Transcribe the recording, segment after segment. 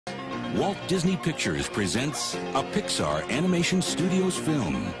Walt Disney Pictures presents a Pixar Animation Studios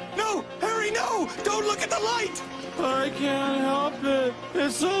film. No! Harry, no! Don't look at the light! I can't help it.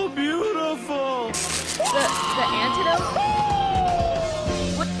 It's so beautiful. The antidote?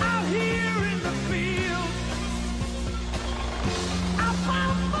 Out here in the field, I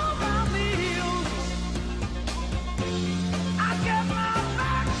found for my meals. I get my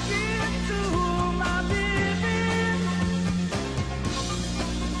back into my living.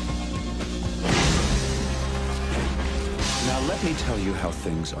 Now let me tell you how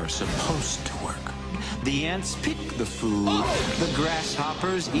things are supposed to work. The ants pick the food. The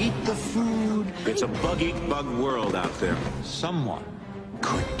grasshoppers eat the food. It's a bug-eat-bug world out there. Someone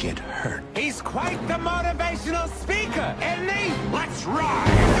could get hurt. He's quite the motivational speaker, isn't he? Let's ride!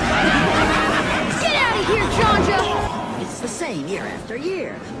 Get out of here, Janja! It's the same year after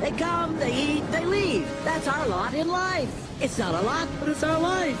year. They come, they eat, they leave. That's our lot in life. It's not a lot, but it's our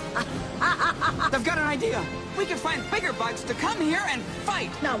life. I've got an idea. We can find bigger bugs to come here and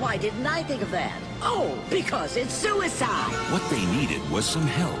fight. Now, why didn't I think of that? Oh, because it's suicide. What they needed was some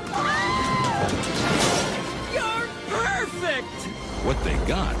help. You're perfect! What they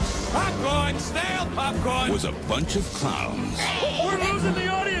got Popcorn, stale popcorn! was a bunch of clowns. We're losing the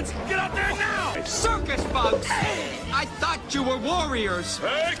audience. Get out there now. Circus bugs! I thought you were warriors.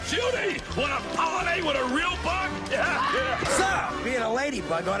 Hey, cutie! Want to pollinate with a real bug? So, being a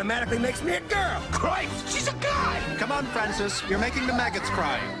ladybug automatically makes me a girl. Christ, she's a guy! Come on, Francis. You're making the maggots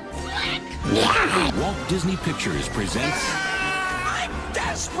cry. Walt Disney Pictures presents I'm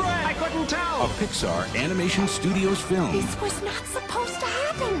desperate! I couldn't a tell! Pixar Animation Studios film. This was not supposed to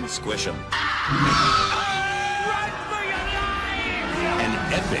happen. Squish them. Run for your life! An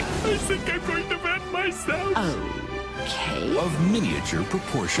epic I think I'm going to vent myself. Okay. of miniature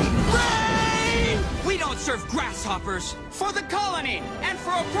proportions. We don't serve grasshoppers. For the colony and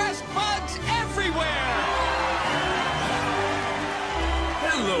for oppressed bugs everywhere.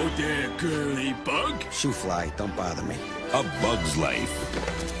 Hello there, girly bug. Shoo fly, don't bother me. A Bug's Life.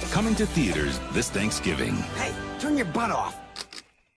 Coming to theaters this Thanksgiving. Hey, turn your butt off.